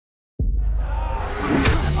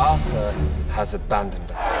Arthur has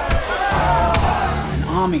abandoned us. An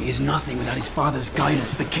army is nothing without his father's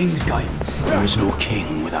guidance, the king's guidance. There is no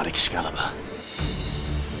king without Excalibur.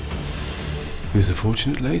 Who's the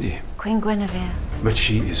fortunate lady? Queen Guinevere. But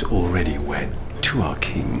she is already wed to our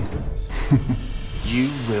king. You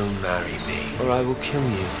will marry me, or I will kill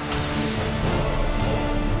you.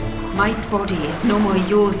 My body is no more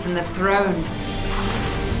yours than the throne.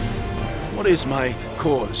 What is my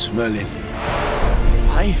cause, Merlin?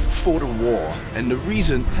 I fought a war, and the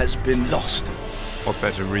reason has been lost. What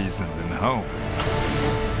better reason than home?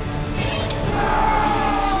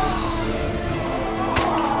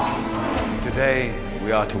 Today,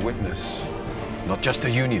 we are to witness not just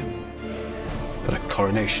a union, but a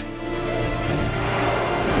coronation.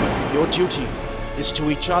 Your duty is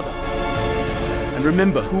to each other. And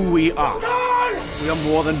remember who we are. We are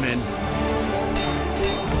more than men.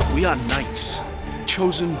 We are knights,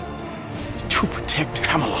 chosen to protect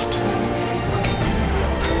Camelot.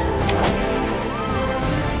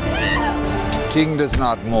 King does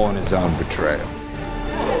not mourn his own betrayal.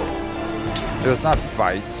 He does not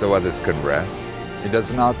fight so others can rest. He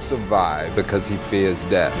does not survive because he fears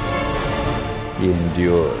death. He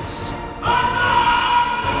endures.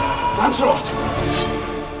 Lancelot!